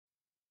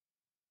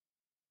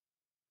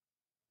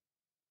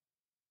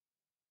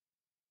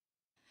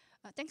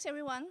Thanks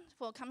everyone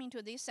for coming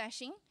to this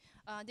session.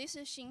 This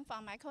is Xin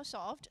from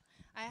Microsoft.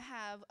 I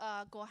have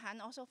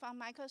Guohan also from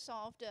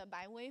Microsoft,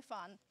 Bai Wei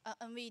from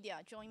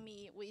NVIDIA join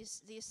me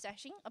with this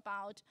session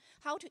about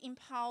how to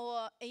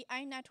empower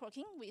AI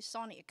networking with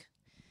SONiC.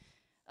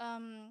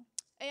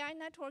 AI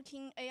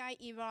networking, AI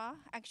era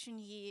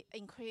actually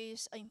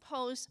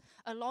impose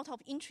a lot of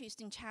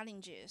interesting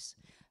challenges.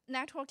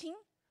 Networking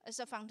as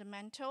a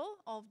fundamental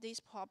of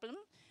this problem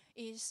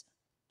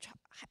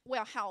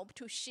will help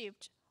to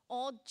shift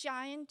all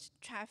giant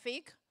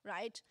traffic,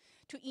 right,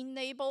 to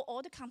enable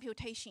all the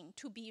computation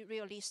to be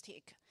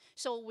realistic.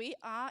 So we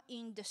are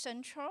in the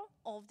center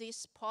of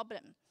this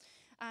problem.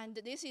 And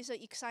this is an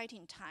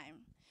exciting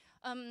time.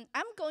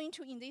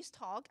 In this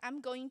talk, I'm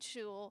going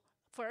to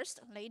first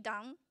lay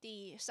down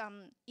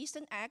some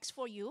Eastern eggs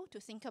for you to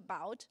think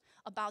about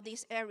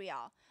this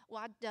area,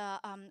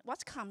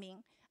 what's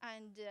coming.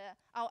 And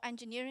our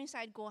engineering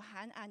side,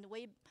 Guohan and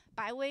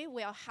Bai Wei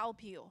will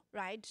help you,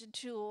 right,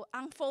 to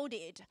unfold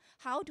it.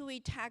 How do we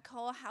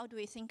tackle, how do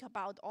we think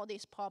about all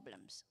these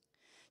problems?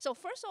 So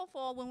first of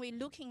all, when we're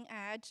looking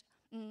at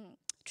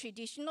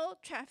traditional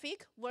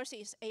traffic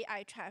versus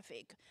AI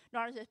traffic,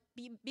 there's a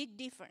big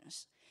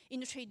difference.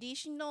 In the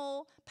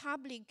traditional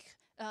public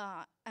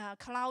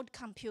cloud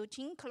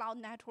computing,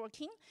 cloud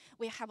networking,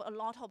 we have a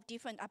lot of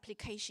different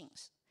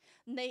applications.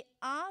 They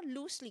are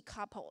loosely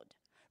coupled,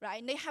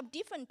 right? They have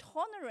different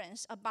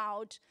tolerance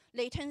about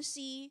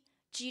latency,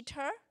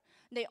 jitter.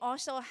 They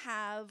also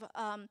have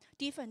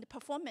different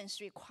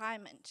performance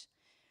requirement.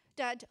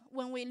 That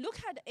when we look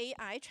at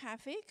AI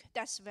traffic,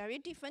 that's very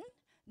different.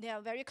 They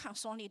are very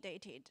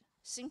consolidated,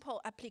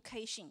 simple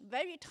application,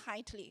 very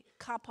tightly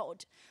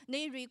coupled.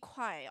 They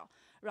require,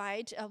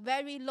 right, a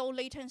very low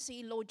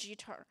latency, low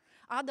jitter.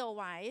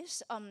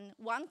 Otherwise,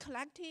 one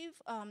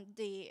collective,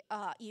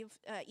 if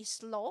is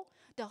slow,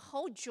 the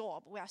whole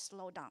job will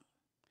slow down.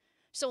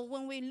 So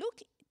when we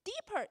look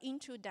deeper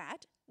into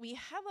that, we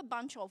have a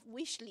bunch of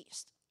wish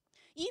lists.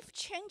 If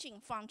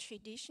changing from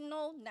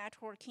traditional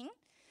networking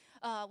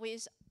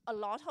with a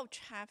lot of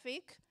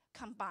traffic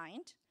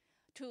combined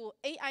to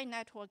AI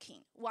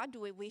networking, what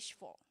do we wish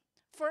for?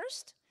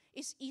 First,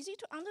 it's easy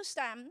to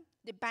understand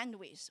the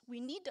bandwidth. We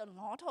need a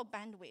lot of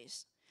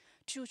bandwidth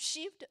to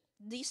shift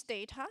these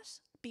data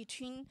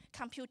between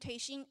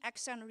computation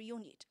external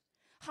unit.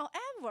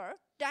 However,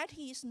 that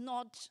is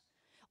not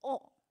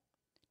all.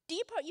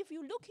 Deeper, if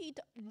you look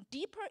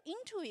deeper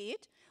into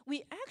it,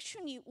 we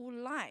actually would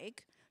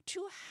like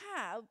to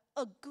have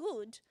a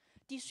good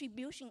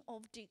distribution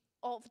of the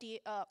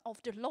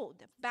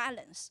load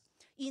balance,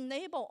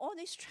 enable all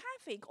this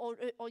traffic or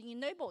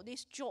enable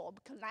these job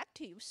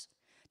collectives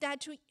that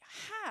to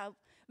have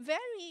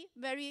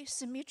very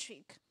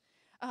symmetric.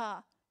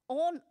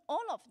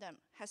 All of them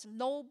has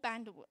low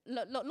bandwidth,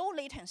 low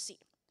latency,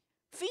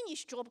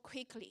 finish job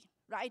quickly,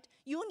 right?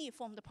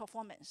 Uniform the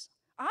performance.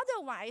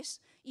 Otherwise,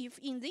 if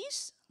in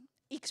this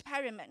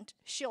experiment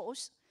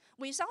shows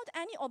without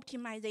any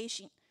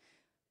optimization,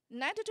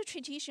 not the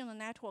traditional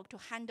network to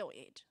handle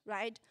it,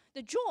 right?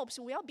 The jobs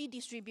will be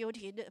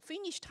distributed, the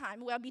finish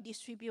time will be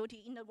distributed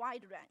in a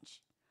wide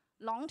range,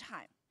 long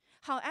time.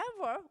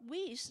 However,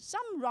 with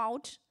some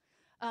route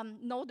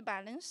node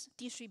balance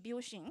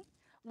distribution,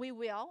 we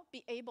will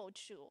be able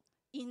to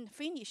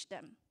finish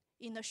them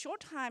in a short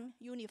time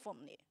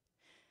uniformly.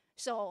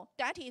 So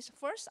that is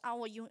first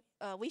our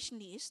wish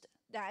list,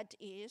 that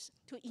is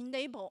to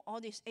enable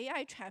all this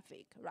AI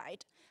traffic,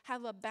 right?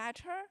 Have a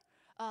better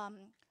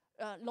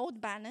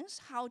load balance,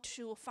 how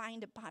to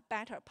find a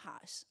better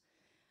path.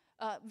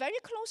 Very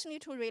closely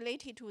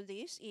related to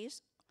this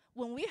is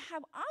when we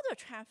have other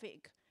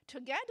traffic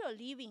together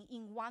living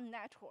in one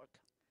network,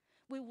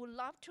 we would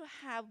love to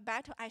have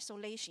better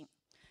isolation.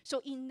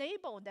 So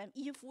enable them,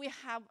 if we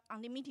have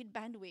unlimited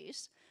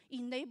bandwidth,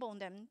 enable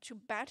them to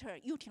better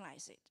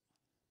utilize it.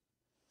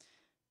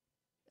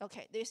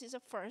 Okay, this is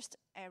the first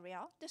area.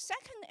 The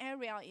second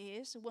area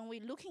is when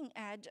we're looking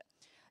at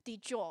the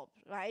job,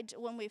 right?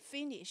 When we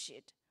finish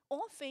it,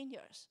 all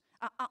failures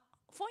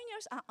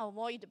are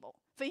avoidable.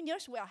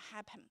 Failures will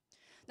happen.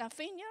 Now,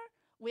 failure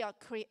will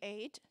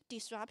create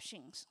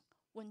disruptions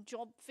when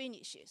job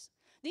finishes.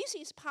 This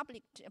is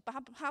public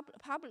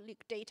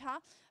data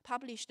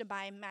published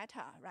by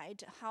Meta,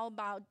 right? How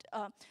about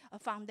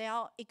from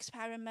their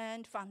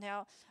experiment, from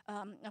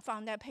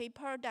their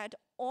paper, that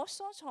all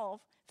sorts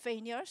of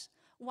failures,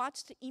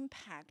 what's the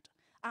impact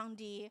on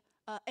the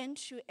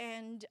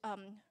end-to-end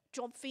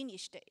job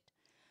finish date?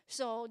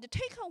 So the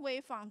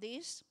takeaway from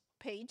this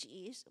page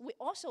is we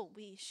also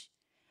wish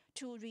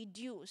to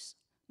reduce,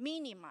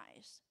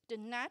 minimize the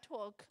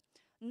network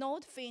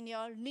node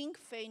failure, link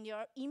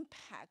failure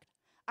impact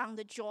on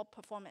the job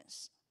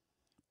performance.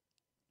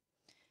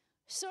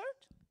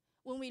 Third,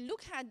 when we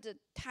look at the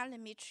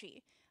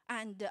telemetry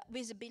and the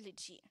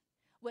visibility,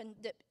 when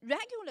the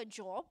regular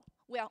job,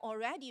 we are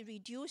already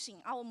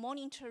reducing our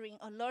monitoring,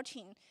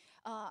 alerting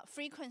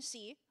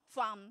frequency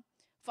from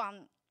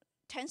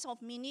tens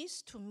of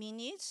minutes to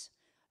minutes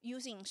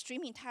using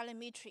streaming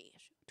telemetry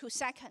to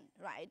second,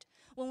 right?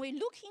 When we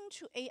look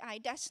into AI,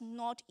 that's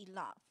not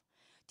enough.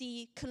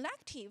 The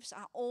collectives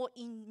are all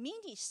in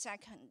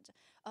millisecond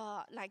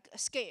like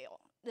scale,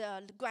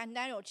 the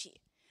granularity.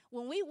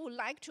 When we would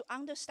like to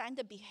understand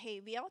the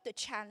behavior, the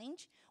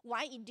challenge,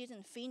 why it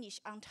didn't finish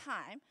on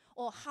time,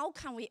 or how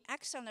can we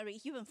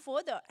accelerate, even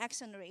further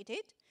accelerate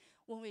it,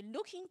 when we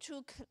look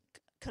into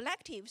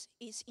collectives,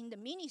 is in the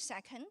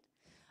millisecond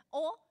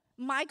or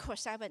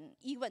microsecond,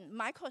 even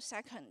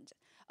microsecond,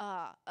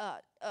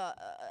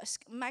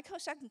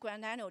 microsecond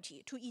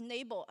granularity to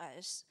enable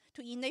us,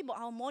 to enable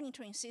our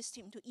monitoring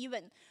system to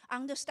even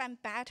understand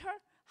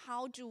better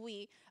how do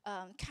we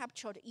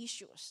capture the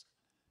issues.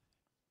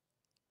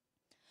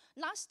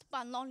 Last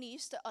but not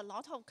least, a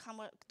lot of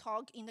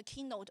talk in the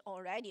keynote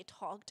already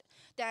talked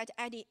that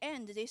at the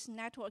end, this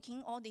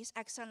networking or this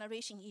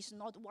acceleration is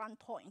not one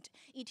point.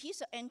 It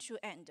is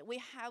end-to-end. We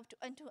have to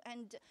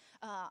end-to-end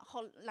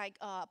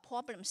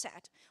problem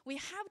set. We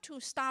have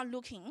to start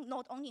looking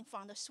not only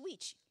from the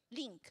switch,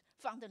 link,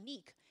 from the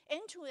leak,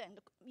 end-to-end,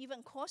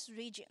 even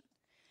cross-region.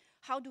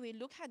 How do we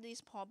look at this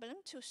problem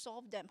to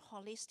solve them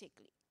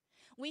holistically?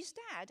 With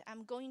that,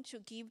 I'm going to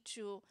give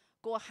to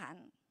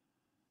Guohan.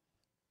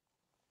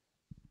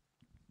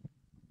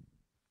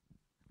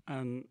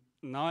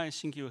 Now I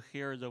think you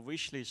hear the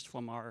wish list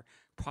from our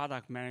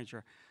product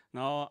manager.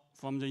 Now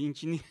from the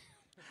engineer.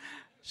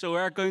 So we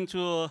are going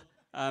to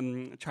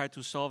try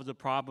to solve the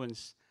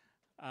problems.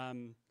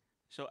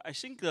 So I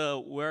think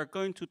we're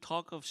going to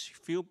talk of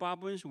few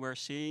problems we're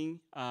seeing,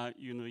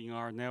 in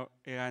our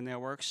AI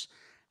networks,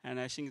 and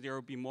I think there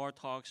will be more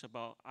talks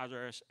about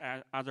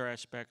other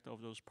aspects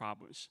of those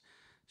problems.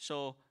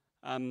 So,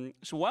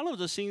 so one of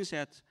the things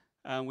that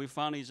we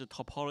found is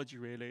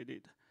topology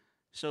related.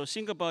 So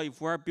think about if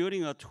we're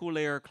building a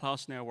two-layer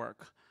cloud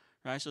network,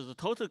 right? So the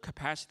total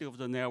capacity of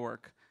the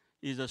network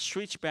is a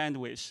switch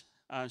bandwidth,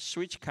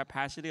 switch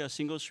capacity, a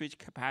single switch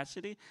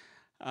capacity,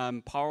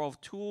 power of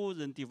 2,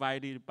 then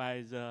divided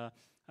by the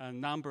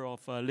number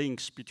of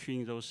links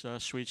between those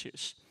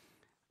switches.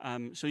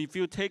 So if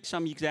you take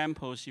some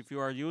examples, if you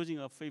are using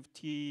a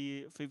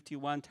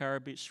 51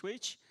 terabit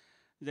switch,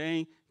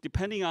 then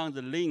depending on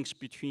the links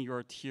between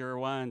your tier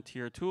 1 and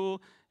tier 2,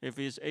 if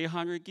it's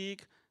 800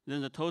 gig, then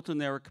the total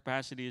network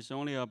capacity is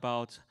only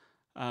about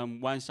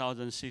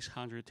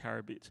 1,600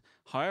 terabits.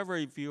 However,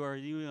 if you are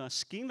using a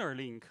Skinner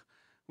link,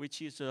 which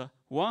is a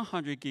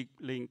 100 gig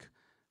link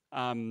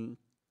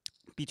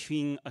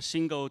between a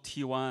single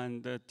T1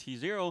 and the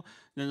T0,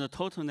 then the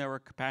total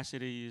network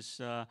capacity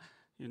is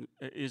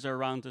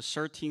around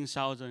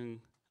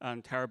 13,000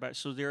 terabytes.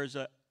 So there's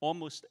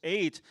almost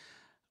 8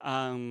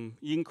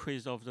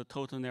 increase of the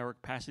total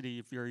network capacity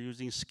if you're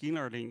using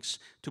Skinner links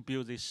to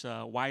build this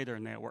wider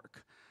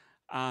network.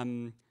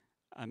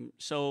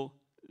 So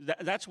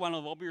that's one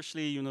of,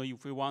 obviously,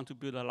 if we want to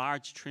build a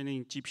large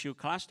training GPU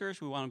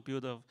clusters, we want to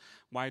build a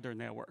wider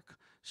network.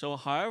 So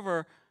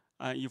however,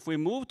 if we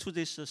move to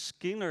this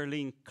Skinner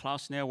link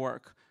cloud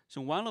network,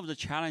 so one of the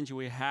challenges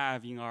we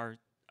have in our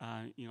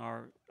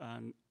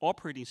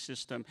operating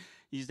system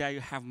is that you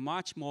have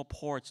much more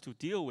ports to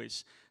deal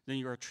with than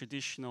your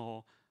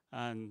traditional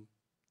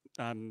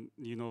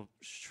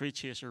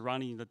switches are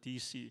running in the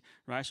DC,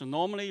 right? So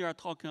normally you are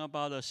talking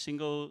about a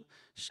single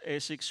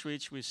ASIC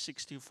switch with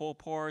 64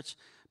 ports,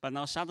 but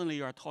now suddenly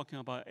you are talking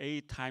about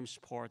 8 times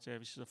ports,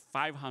 which is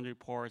 500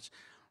 ports,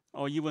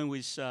 or even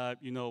with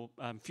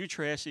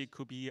future ASIC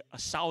could be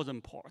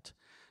 1,000 ports.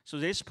 So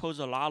this poses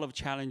a lot of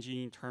challenges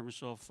in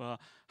terms of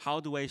how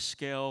do I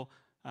scale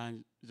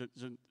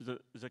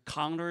the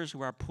counters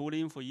we are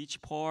pulling for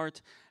each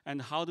port,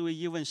 and how do we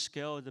even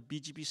scale the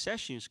BGP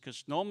sessions?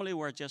 Because normally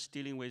we're just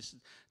dealing with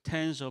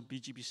tens of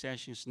BGP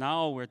sessions.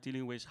 Now we're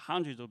dealing with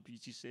hundreds of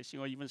BGP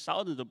sessions, or even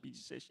thousands of BGP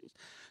sessions.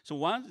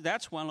 So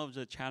that's one of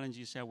the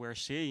challenges that we're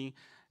seeing.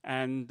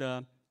 And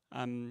for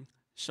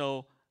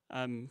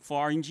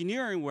our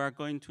engineering, we're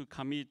going to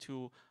commit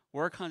to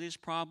work on this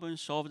problem,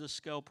 solve the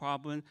scale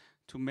problem,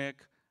 to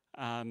make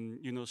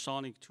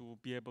SONiC to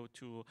be able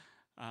to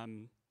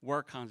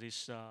work on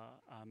this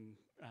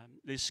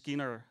this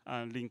Skinner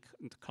link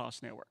cloud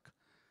network.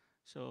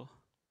 So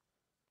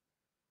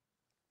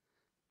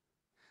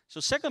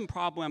second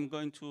problem I'm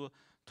going to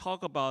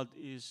talk about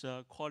is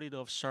quality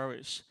of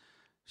service.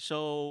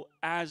 So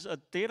as a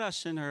data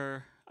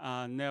center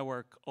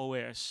network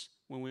OS,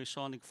 when we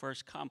SONiC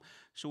first come,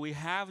 so we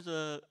have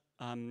the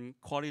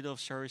quality of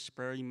service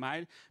bear in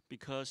mind,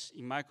 because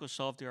in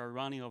Microsoft they are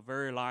running a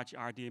very large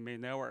RDMA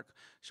network.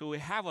 So we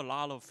have a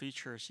lot of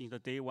features in the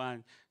day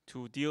one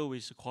to deal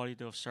with the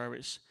quality of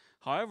service.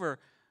 However,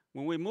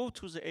 when we move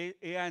to the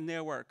AI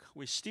network,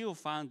 we still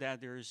find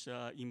that there is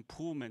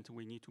improvement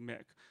we need to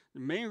make.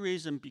 The main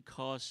reason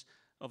because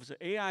of the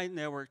AI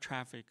network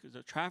traffic,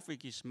 the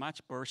traffic is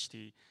much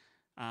bursty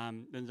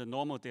than the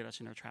normal data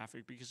center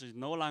traffic, because it's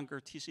no longer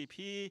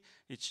TCP,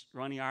 it's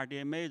running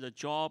RDMA, the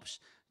jobs,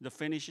 the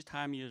finish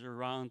time is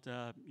around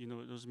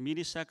those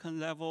millisecond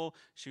level,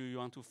 so you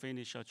want to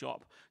finish a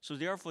job. So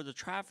therefore the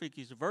traffic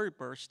is very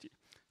bursty.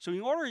 So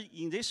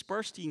in this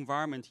bursty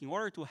environment, in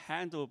order to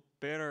handle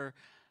better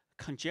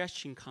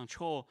congestion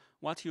control,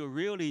 what you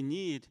really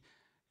need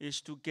is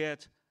to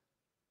get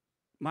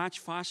much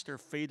faster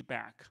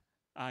feedback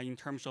in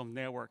terms of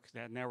network.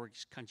 That network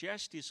is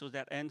congested, so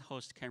that end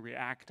host can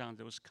react on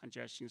those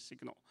congestion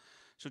signal.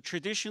 So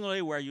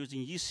traditionally, we're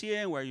using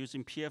ECN, we're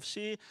using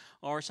PFC,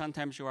 or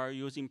sometimes you are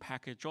using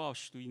packet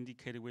drops to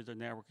indicate whether the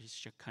network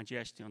is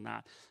congested or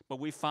not. But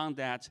we found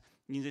that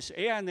in this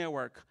AI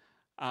network,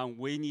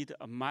 we need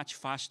a much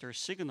faster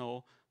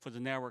signal for the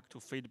network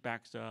to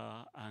feedback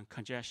the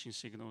congestion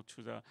signal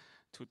to the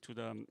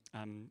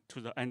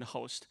end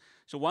host.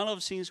 So one of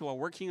the things we're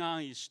working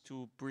on is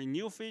to bring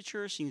new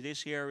features in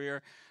this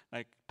area,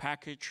 like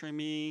packet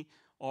trimming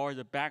or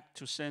the back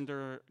to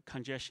sender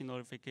congestion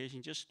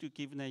notification. Just to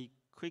give a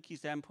quick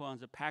example on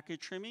the packet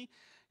trimming,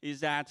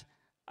 is that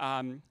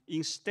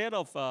instead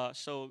of the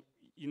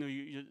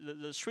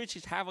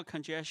switches have a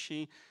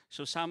congestion,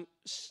 so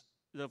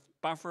the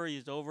buffer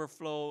is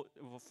overflow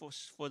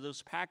for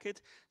those packets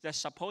that's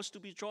supposed to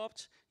be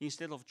dropped.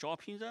 Instead of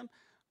dropping them,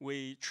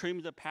 we trim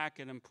the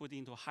packet and put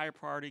into a high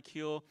priority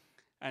queue,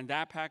 and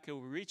that packet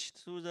will reach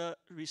to the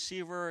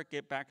receiver,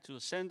 get back to the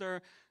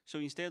sender. So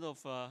instead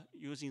of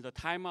using the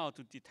timeout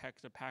to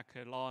detect the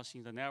packet loss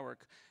in the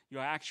network, you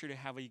actually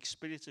have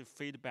explicit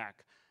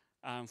feedback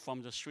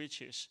from the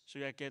switches, so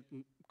you get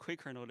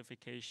quicker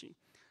notification.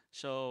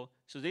 So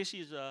this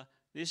is a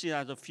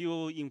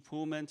few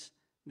improvements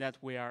that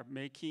we are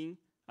making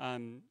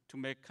to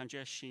make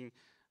congestion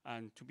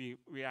and to be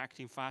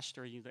reacting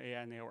faster in the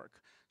AI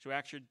network. So we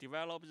actually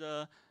developed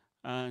the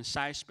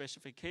size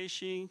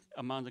specification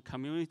among the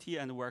community,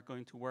 and we're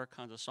going to work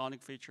on the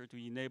SONiC feature to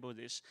enable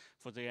this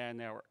for the AI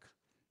network.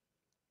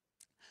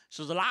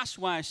 So the last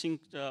one I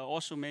think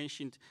also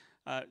mentioned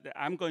that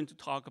I'm going to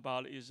talk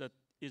about is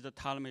the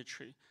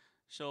telemetry.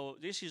 So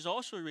this is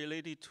also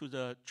related to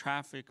the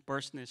traffic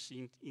burstness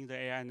in the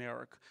AI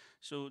network.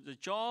 So the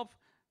job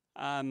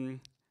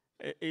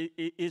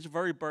is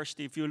very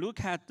bursty. If you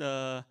look at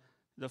the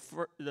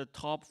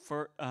top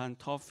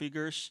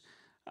figures,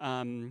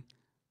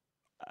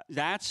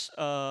 that's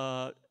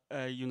a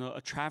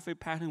traffic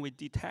pattern we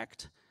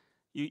detect.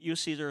 You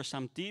see there are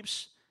some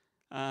dips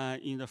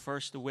in the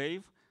first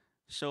wave.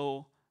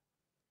 So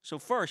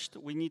first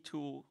we need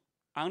to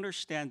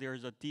understand there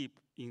is a dip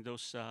in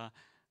those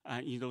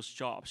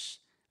jobs,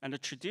 and the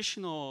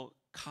traditional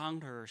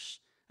counters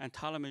and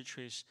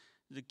telemetries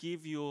that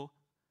give you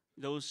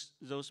those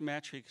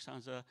metrics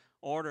on the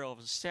order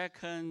of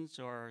seconds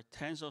or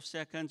tens of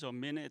seconds or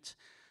minutes.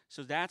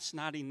 So that's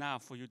not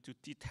enough for you to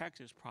detect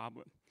this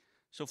problem.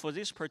 So for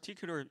this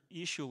particular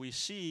issue, we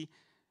see,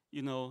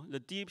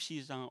 the dips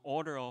is on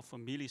order of a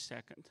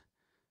millisecond.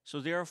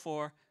 So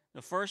therefore,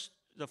 the first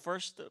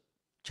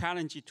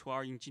challenge to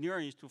our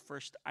engineering is to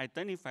first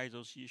identify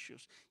those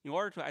issues. In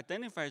order to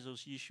identify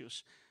those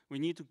issues, we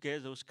need to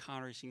get those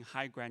counters in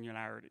high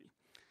granularity.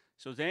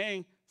 So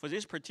then, for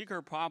this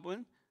particular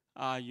problem,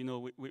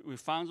 we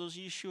found those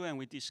issues, and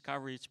we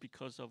discovered it's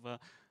because of a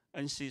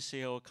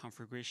NCCL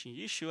configuration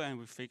issue, and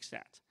we fixed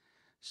that.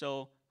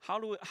 So how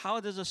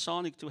does the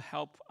SONiC to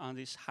help on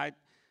this high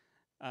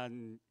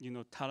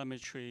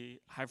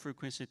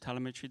frequency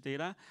telemetry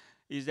data?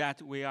 Is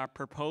that we are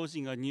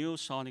proposing a new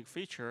SONiC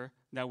feature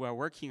that we're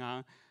working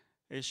on,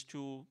 is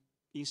to,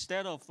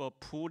 instead of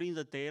pulling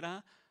the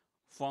data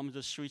from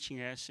the switching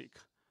ASIC,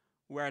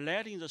 we're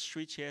letting the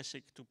switch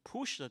ASIC to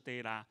push the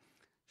data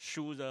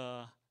through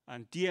the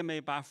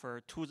DMA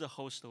buffer to the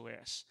host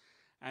OS.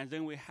 And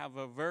then we have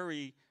a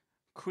very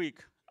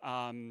quick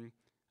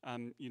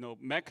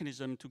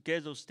mechanism to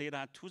get those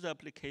data to the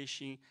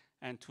application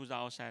and to the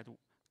outside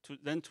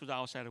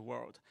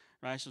world,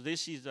 right? So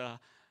this is a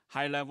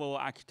high-level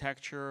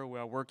architecture. We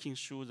are working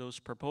through those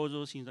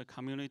proposals in the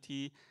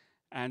community,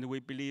 and we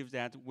believe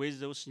that with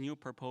those new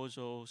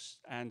proposals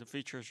and the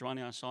features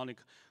running on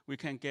SONiC, we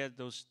can get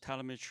those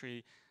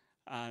telemetry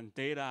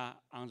data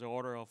on the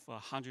order of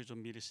hundreds of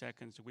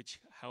milliseconds,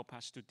 which help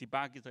us to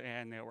debug the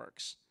AI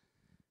networks.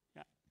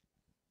 Yeah.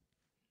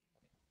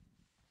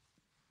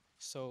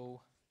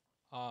 So,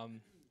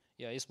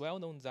 it's well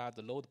known that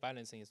the load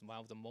balancing is one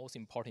of the most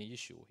important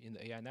issues in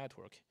the AI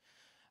network.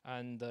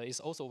 And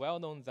it's also well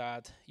known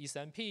that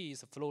SMP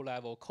is a flow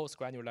level coarse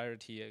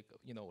granularity,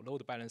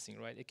 load balancing,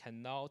 right? It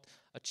cannot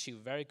achieve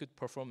very good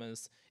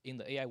performance in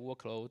the AI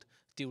workload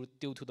due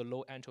to the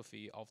low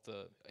entropy of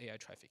the AI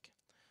traffic.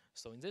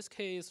 So in this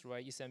case,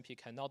 right, SMP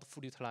cannot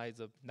fully utilize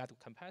the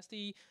network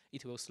capacity.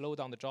 It will slow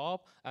down the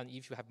job. And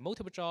if you have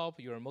multiple jobs,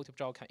 your multiple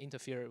jobs can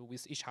interfere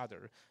with each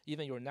other.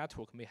 Even your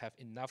network may have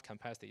enough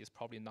capacity. It's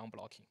probably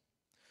non-blocking.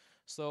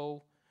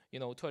 So,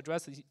 to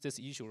address this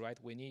issue, right,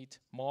 we need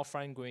more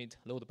fine-grained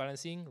load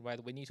balancing,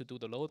 right? We need to do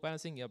the load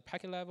balancing in a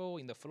packet level,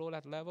 in the flow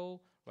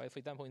level, right? For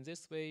example, in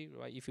this way,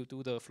 right, if you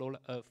do the flow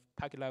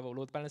packet level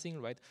load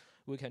balancing, right,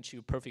 we can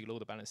achieve perfect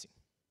load balancing.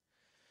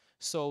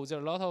 So there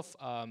are a lot of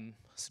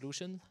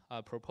solution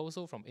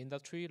proposal from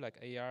industry like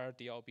AR,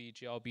 DLB,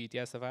 GLB,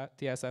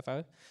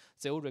 DSFI.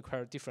 They all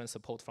require different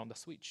support from the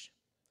switch.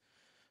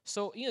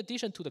 So in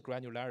addition to the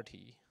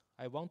granularity,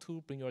 I want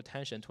to bring your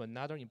attention to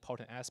another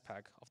important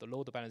aspect of the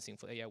load balancing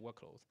for AI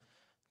workload.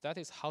 That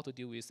is how to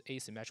deal with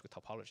asymmetric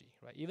topology,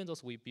 right? Even though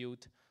we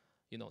build,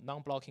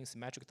 non-blocking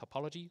symmetric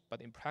topology,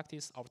 but in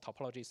practice, our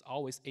topology is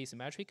always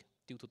asymmetric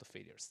due to the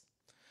failures.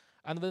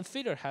 And when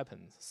failure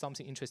happens,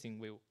 something interesting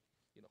will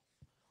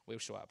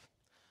show up.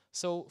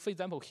 So for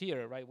example,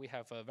 here, right, we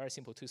have a very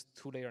simple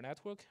two-layer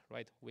network,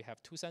 right? We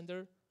have two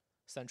sender,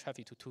 send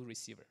traffic to two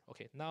receiver.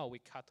 Okay, now we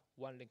cut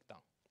one link down.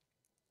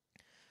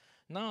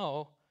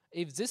 Now,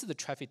 if this is the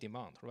traffic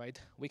demand, right,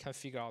 we can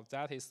figure out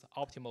that is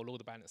optimal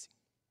load balancing.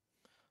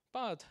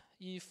 But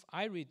if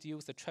I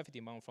reduce the traffic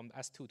demand from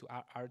S2 to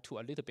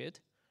R2 a little bit,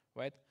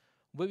 right,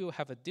 we will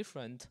have a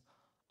different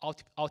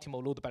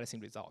optimal load balancing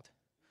result.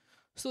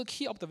 So the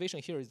key observation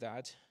here is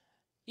that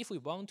if we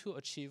want to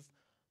achieve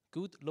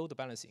good load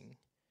balancing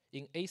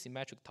in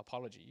asymmetric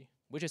topology,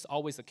 which is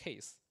always the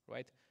case,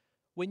 right,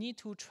 we need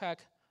to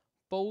track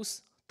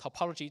both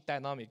topology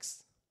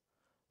dynamics,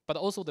 but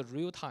also the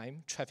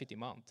real-time traffic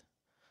demand.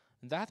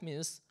 That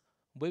means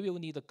we will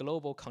need a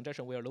global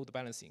congestion-aware load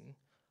balancing,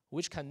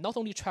 which can not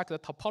only track the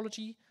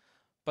topology,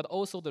 but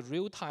also the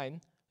real-time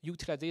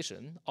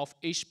utilization of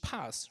each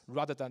path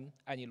rather than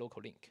any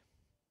local link.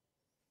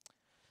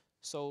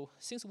 So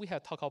since we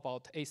have talked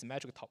about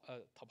asymmetric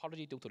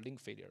topology due to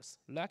link failures,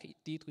 let's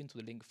dig into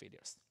the link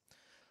failures.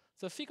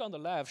 The figure on the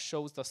left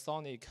shows the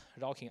SONiC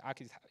routing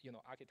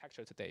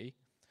architecture today.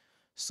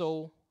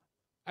 So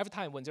every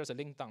time when there's a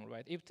link down,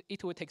 right,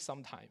 it will take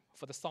some time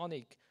for the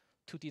SONiC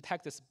to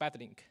detect this bad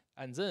link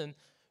and then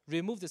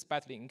remove this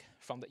bad link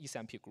from the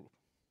ECMP group.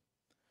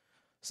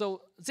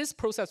 So this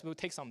process will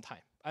take some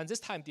time, and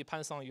this time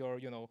depends on your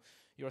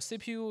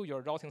CPU,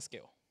 your routing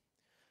scale.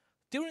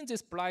 During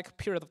this black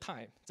period of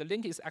time, the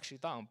link is actually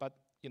down, but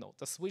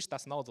the switch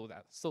does not do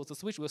that. So the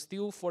switch will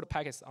still forward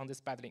packets on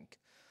this bad link.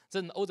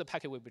 Then all the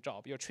packet will be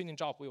dropped. Your training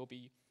job will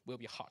be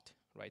hard,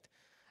 right?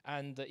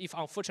 And if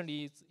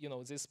unfortunately,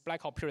 this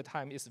blackout period of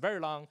time is very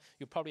long,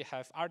 you probably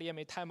have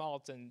RDMA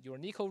timeouts and your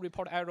NICO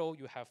report error,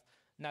 you have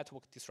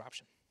network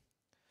disruption,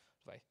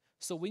 right?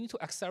 So we need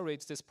to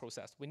accelerate this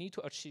process. We need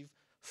to achieve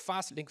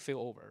fast link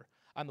failover.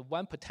 And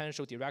one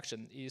potential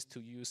direction is to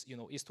use,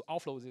 is to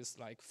offload this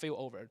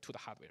failover to the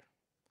hardware.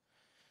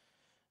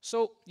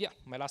 So yeah,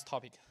 my last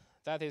topic,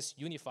 that is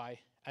unify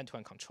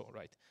end-to-end control,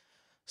 right?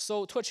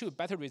 So to achieve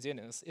better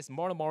resilience, it's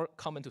more and more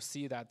common to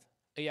see that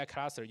AI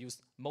cluster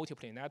use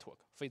multi-plane network.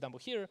 For example,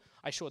 here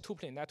I show a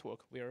two-plane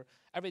network where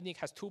every NIC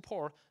has two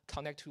ports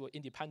connect to an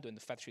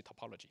independent fat tree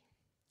topology.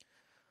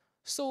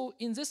 So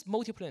in this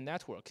multi-plane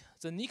network,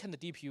 the NIC and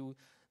the DPU,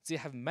 they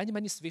have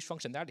many switch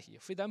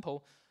functionality. For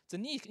example, the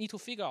NIC need to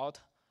figure out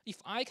if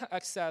I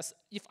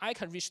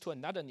can reach to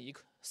another NIC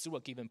through a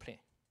given plane.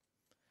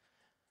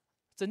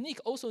 The NIC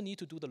also need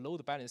to do the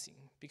load balancing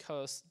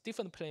because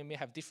different plane may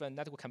have different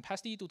network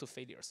capacity due to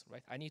failures,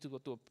 right? I need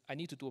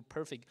to do a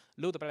perfect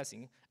load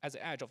balancing at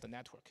the edge of the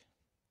network.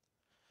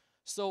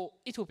 So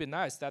it would be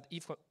nice that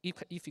if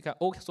you can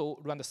also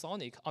run the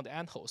SONiC on the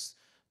end host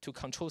to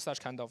control such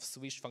kind of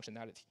switch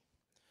functionality.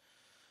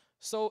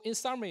 So in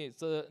summary,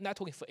 the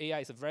networking for AI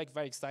is a very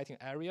exciting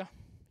area.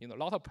 A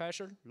lot of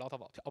pressure, a lot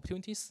of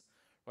opportunities,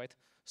 right?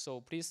 So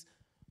please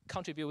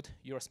contribute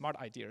your smart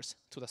ideas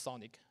to the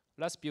SONiC.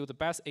 Let's build the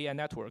best AI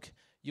network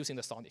using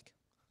the SONiC.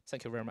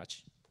 Thank you very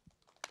much.